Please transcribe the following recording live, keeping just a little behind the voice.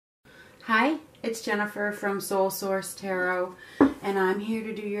Hi, it's Jennifer from Soul Source Tarot, and I'm here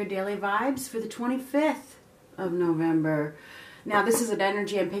to do your daily vibes for the 25th of November. Now, this is an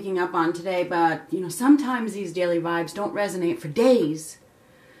energy I'm picking up on today, but, sometimes these daily vibes don't resonate for days.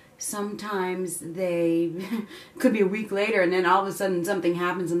 Sometimes they could be a week later, and then all of a sudden something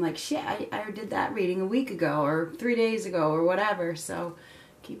happens. I'm like, shit, I did that reading a week ago, or 3 days ago, or whatever. So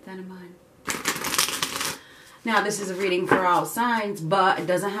keep that in mind. Now, this is a reading for all signs, but it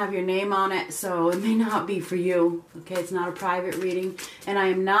doesn't have your name on it, so it may not be for you. Okay, it's not a private reading, and I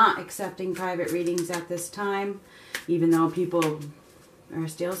am not accepting private readings at this time, even though people are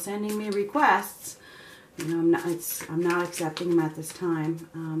still sending me requests. I'm not accepting them at this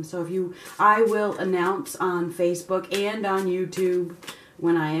time. So I will announce on Facebook and on YouTube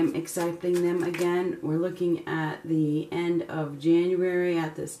when I am accepting them again. We're looking at the end of January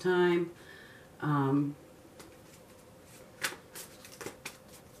at this time.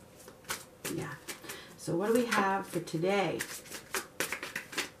 Yeah. So what do we have for today?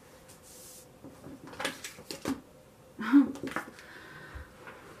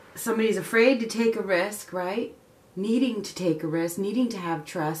 Somebody's afraid to take a risk, right? Needing to take a risk, needing to have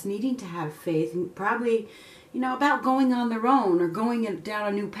trust, needing to have faith, and probably, about going on their own or going down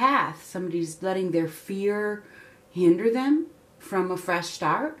a new path. Somebody's letting their fear hinder them from a fresh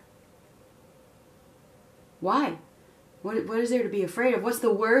start. Why? What is there to be afraid of? What's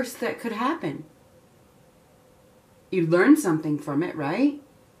the worst that could happen? You learn something from it, right?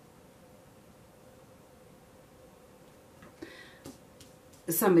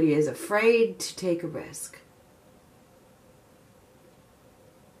 Somebody is afraid to take a risk.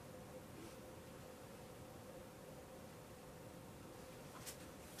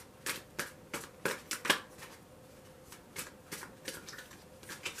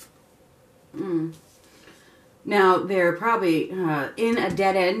 Now, they're probably in a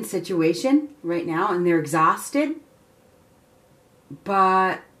dead-end situation right now, and they're exhausted.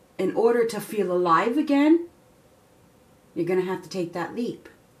 But in order to feel alive again, you're going to have to take that leap.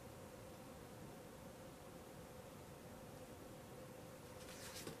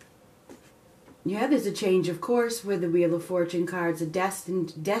 Yeah, there's a change of course with the Wheel of Fortune cards, a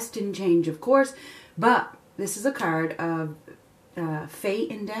destined change of course. But this is a card of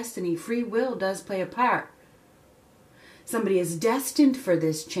fate and destiny. Free will does play a part. Somebody is destined for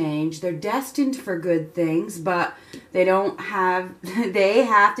this change. They're destined for good things, but they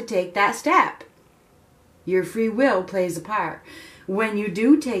have to take that step. Your free will plays a part. When you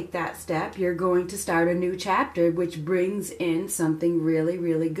do take that step, you're going to start a new chapter, which brings in something really,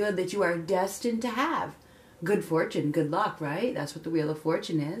 really good that you are destined to have. Good fortune, good luck, right? That's what the Wheel of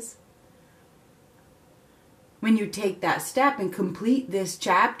Fortune is. When you take that step and complete this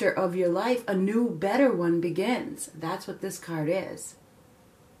chapter of your life, a new, better one begins. That's what this card is.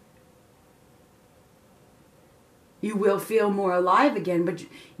 You will feel more alive again, but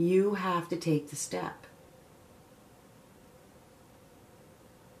you have to take the step.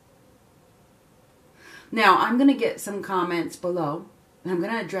 Now, I'm going to get some comments below, and I'm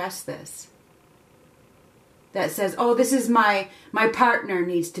going to address this. That says, oh, this is my partner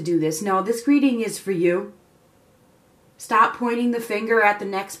needs to do this. No, this reading is for you. Stop pointing the finger at the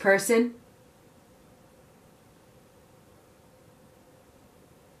next person.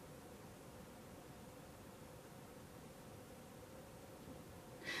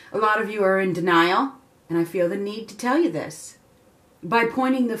 A lot of you are in denial, and I feel the need to tell you this. By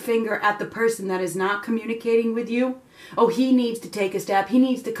pointing the finger at the person that is not communicating with you, oh, he needs to take a step, he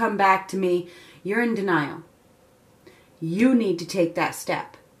needs to come back to me, you're in denial. You need to take that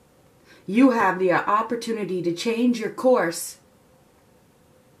step. You have the opportunity to change your course.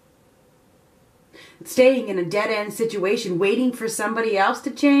 Staying in a dead-end situation, waiting for somebody else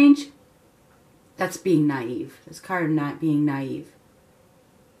to change, that's being naive. This card not being naive.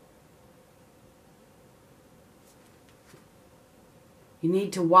 You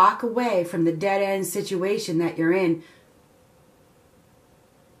need to walk away from the dead-end situation that you're in.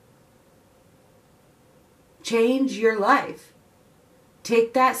 Change your life.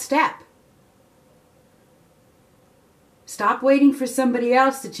 Take that step. Stop waiting for somebody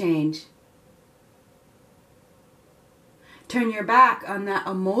else to change. Turn your back on that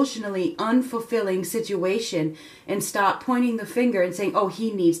emotionally unfulfilling situation and stop pointing the finger and saying, oh, he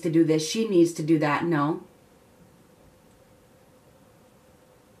needs to do this, she needs to do that. No.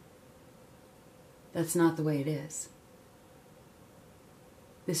 That's not the way it is.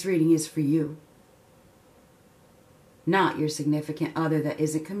 This reading is for you. Not your significant other that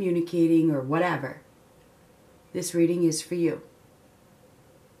isn't communicating or whatever. This reading is for you.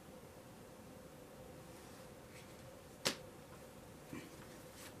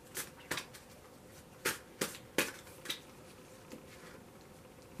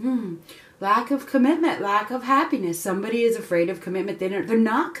 Lack of commitment, lack of happiness. Somebody is afraid of commitment. They're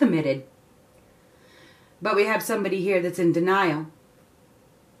not committed. But we have somebody here that's in denial.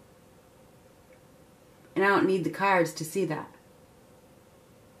 And I don't need the cards to see that.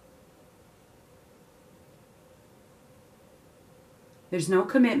 There's no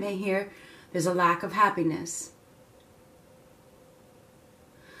commitment here. There's a lack of happiness.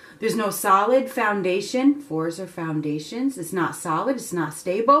 There's no solid foundation. Fours are foundations. It's not solid. It's not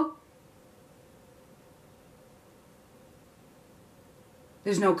stable.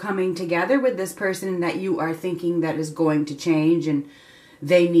 There's no coming together with this person that you are thinking that is going to change and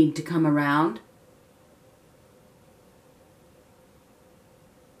they need to come around.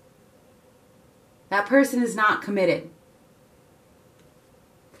 That person is not committed.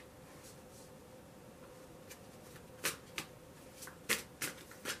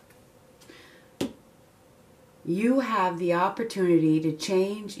 You have the opportunity to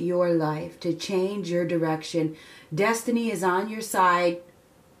change your life, to change your direction. Destiny is on your side.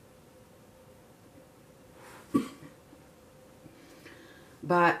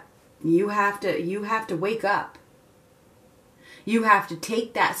 But you have to wake up. You have to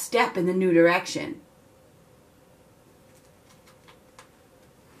take that step in the new direction.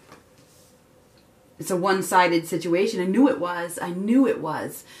 It's a one-sided situation. I knew it was. I knew it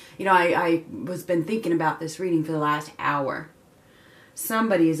was. You know, I was been thinking about this reading for the last hour.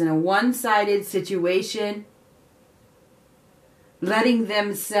 Somebody is in a one-sided situation, letting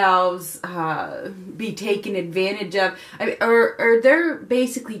themselves be taken advantage of, or they're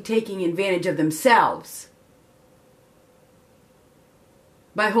basically taking advantage of themselves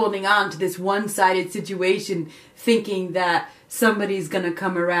by holding on to this one-sided situation, thinking that somebody's going to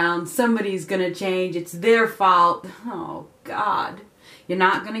come around, somebody's going to change, it's their fault. Oh, God. You're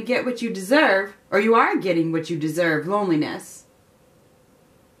not going to get what you deserve, or you are getting what you deserve, loneliness.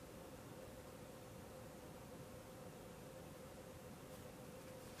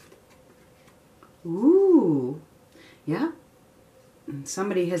 Ooh, yeah.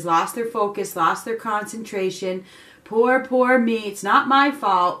 Somebody has lost their focus, lost their concentration. Poor, poor me. It's not my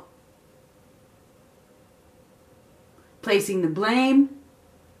fault. Placing the blame.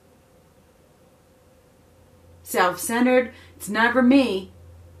 Self-centered. It's never me.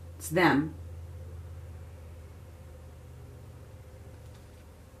 It's them.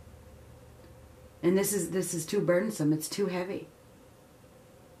 And this is too burdensome. It's too heavy.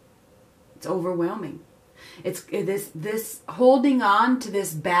 It's overwhelming. It's this holding on to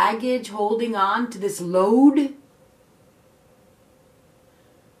this baggage, holding on to this load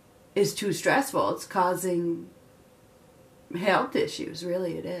is too stressful. It's causing health issues.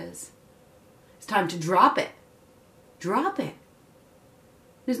 Really, it is. It's time to drop it. Drop it.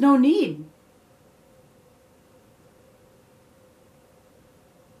 There's no need.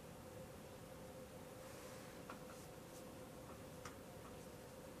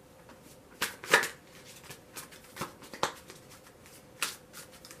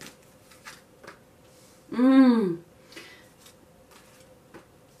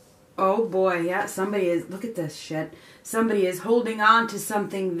 Oh boy, yeah, somebody is, look at this shit. Somebody is holding on to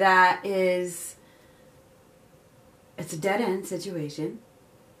something that is, it's a dead-end situation.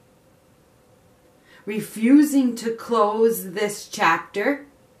 Refusing to close this chapter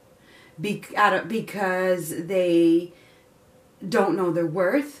because they don't know their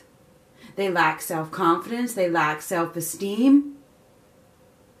worth. They lack self-confidence. They lack self-esteem.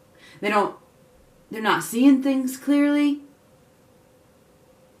 They're not seeing things clearly.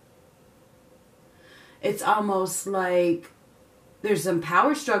 It's almost like there's some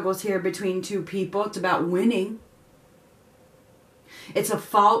power struggles here between two people. It's about winning. It's a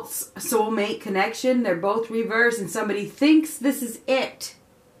false soulmate connection. They're both reversed and somebody thinks this is it.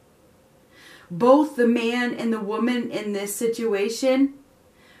 Both the man and the woman in this situation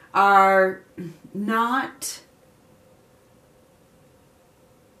are not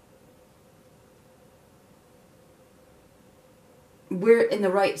we're in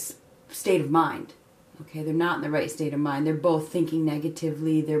the right state of mind. Okay, they're not in the right state of mind. They're both thinking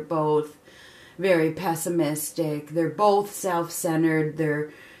negatively. They're both very pessimistic. They're both self-centered.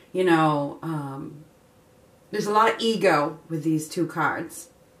 They're, there's a lot of ego with these two cards.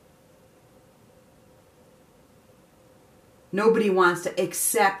 Nobody wants to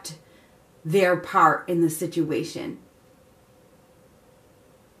accept their part in the situation.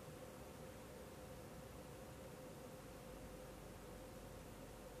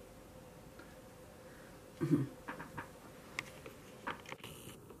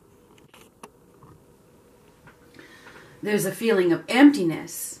 There's a feeling of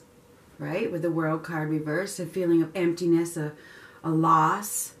emptiness, right? With the World card reversed, a feeling of emptiness, a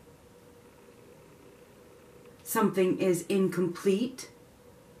loss. Something is incomplete.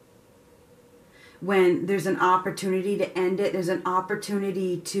 When there's an opportunity to end it, there's an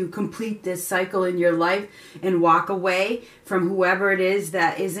opportunity to complete this cycle in your life and walk away from whoever it is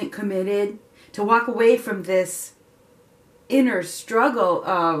that isn't committed, to walk away from this inner struggle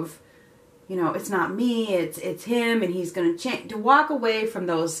of, it's not me, it's him, and he's going to change. To walk away from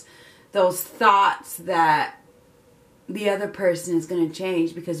those thoughts that the other person is going to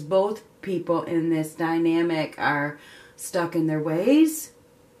change, because both people in this dynamic are stuck in their ways.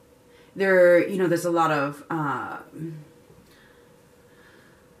 There's a lot of,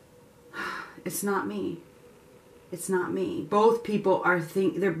 it's not me. It's not me. Both people are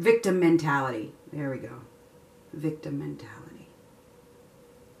they're victim mentality. There we go. Victim mentality.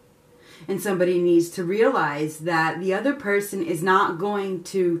 And somebody needs to realize that the other person is not going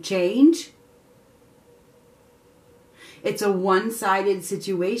to change. It's a one-sided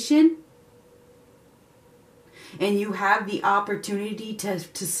situation. And you have the opportunity to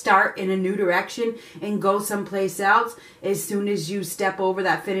start in a new direction and go someplace else as soon as you step over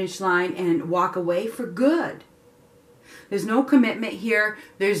that finish line and walk away for good. There's no commitment here.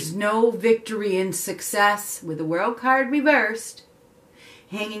 There's no victory and success with the World card reversed.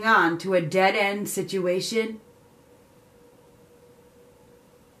 Hanging on to a dead-end situation.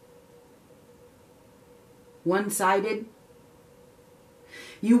 One-sided.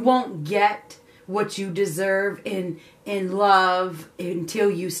 You won't get what you deserve in love until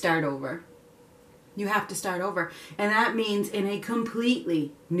you start over. You have to start over. And that means in a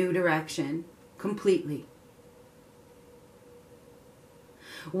completely new direction. Completely.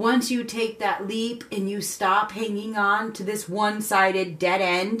 Once you take that leap and you stop hanging on to this one-sided dead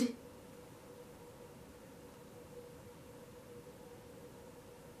end,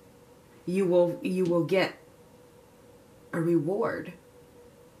 you will get a reward.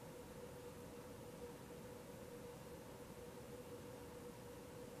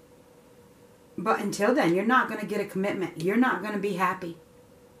 But until then, you're not going to get a commitment. You're not going to be happy.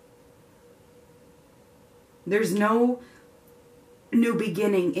 There's no new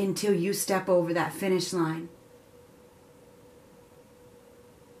beginning until you step over that finish line.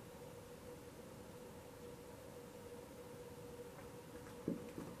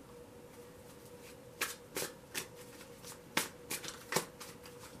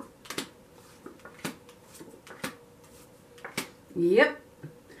 Yep.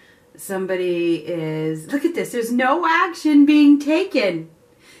 Somebody is, look at this, there's no action being taken.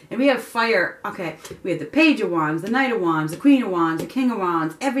 And we have fire. Okay, we have the Page of Wands, the Knight of Wands, the Queen of Wands, the King of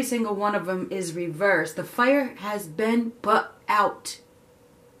Wands. Every single one of them is reversed. The fire has been put out.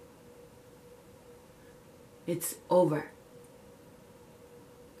 It's over.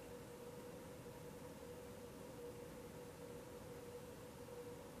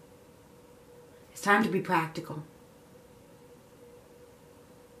 It's time to be practical.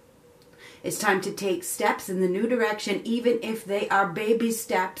 It's time to take steps in the new direction, even if they are baby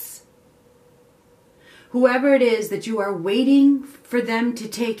steps. Whoever it is that you are waiting for them to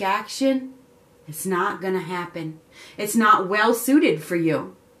take action, it's not going to happen. It's not well suited for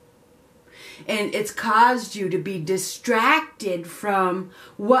you. And it's caused you to be distracted from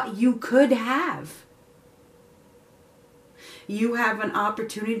what you could have. You have an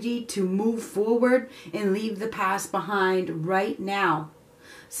opportunity to move forward and leave the past behind right now.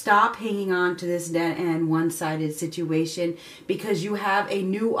 Stop hanging on to this dead-end, one-sided situation, because you have a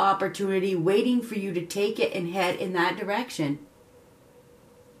new opportunity waiting for you to take it and head in that direction.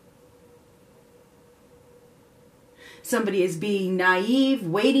 Somebody is being naive,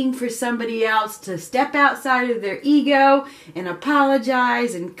 waiting for somebody else to step outside of their ego and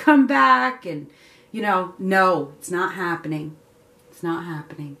apologize and come back. And, no, it's not happening. It's not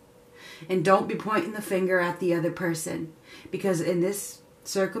happening. And don't be pointing the finger at the other person, because in this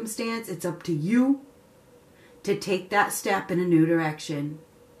circumstance, it's up to you to take that step in a new direction.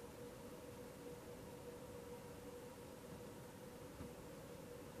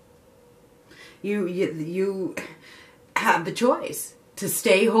 You have the choice to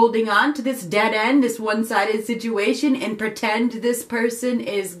stay holding on to this dead end, this one-sided situation, and pretend this person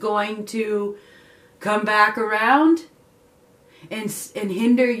is going to come back around and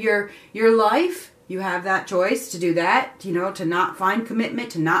hinder your life. You have that choice to do that, to not find commitment,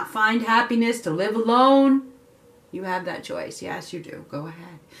 to not find happiness, to live alone. You have that choice. Yes, you do. Go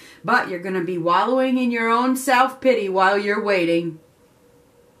ahead. But you're going to be wallowing in your own self-pity while you're waiting.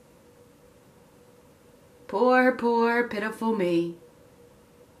 Poor, poor, pitiful me.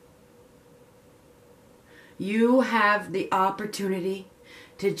 You have the opportunity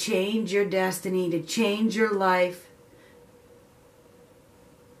to change your destiny, to change your life.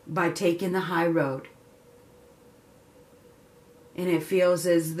 by taking the high road. And it feels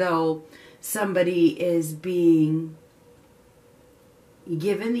as though somebody is being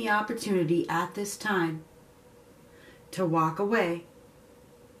given the opportunity at this time to walk away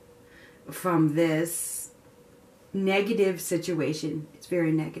from this negative situation. It's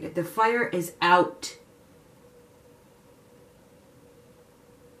very negative. The fire is out.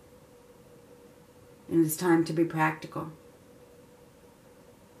 And it's time to be practical.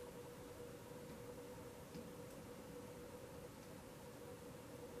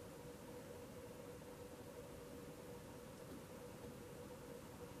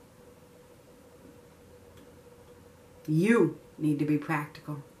 You need to be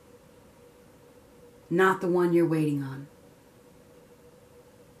practical, not the one you're waiting on.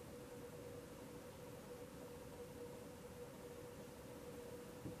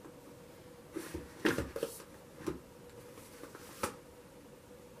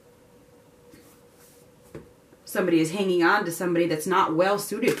 Somebody is hanging on to somebody that's not well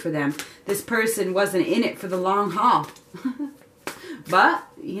suited for them. This person wasn't in it for the long haul. But,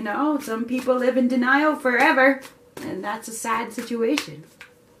 you know, some people live in denial forever. And that's a sad situation.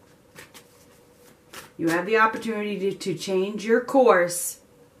 You have the opportunity to change your course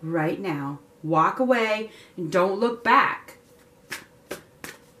right now. Walk away and don't look back.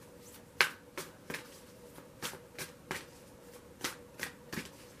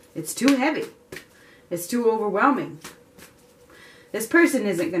 It's too heavy. It's too overwhelming. This person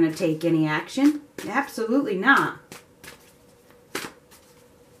isn't going to take any action. Absolutely not.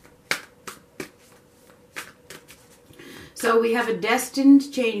 So we have a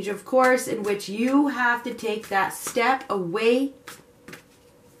destined change of course in which you have to take that step away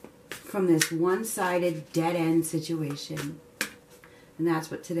from this one-sided dead-end situation. And that's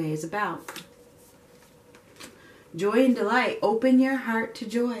what today is about. Joy and delight. Open your heart to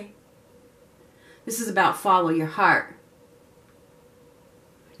joy. This is about follow your heart.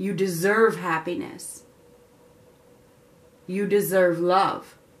 You deserve happiness. You deserve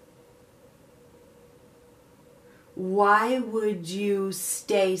love. Why would you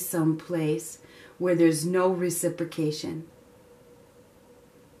stay someplace where there's no reciprocation?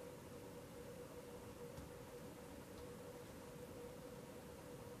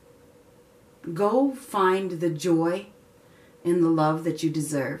 Go find the joy in the love that you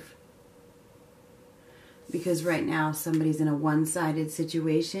deserve. Because right now somebody's in a one-sided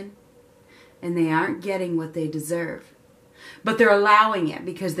situation and they aren't getting what they deserve. But they're allowing it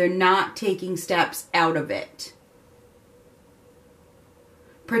because they're not taking steps out of it.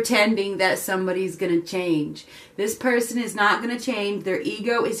 Pretending that somebody's going to change. This person is not going to change. Their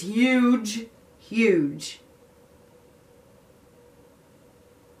ego is huge, huge.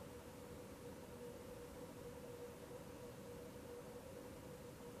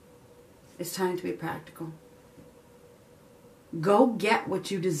 It's time to be practical. Go get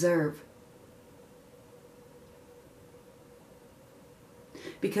what you deserve.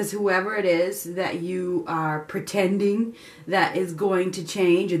 Because whoever it is that you are pretending that is going to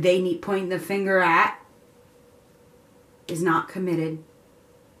change, or they need pointing the finger at, is not committed.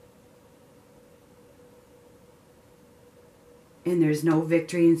 And there's no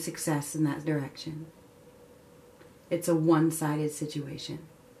victory and success in that direction. It's a one-sided situation.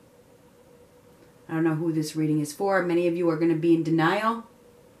 I don't know who this reading is for. Many of you are going to be in denial.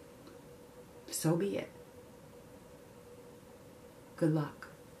 So be it. Good luck.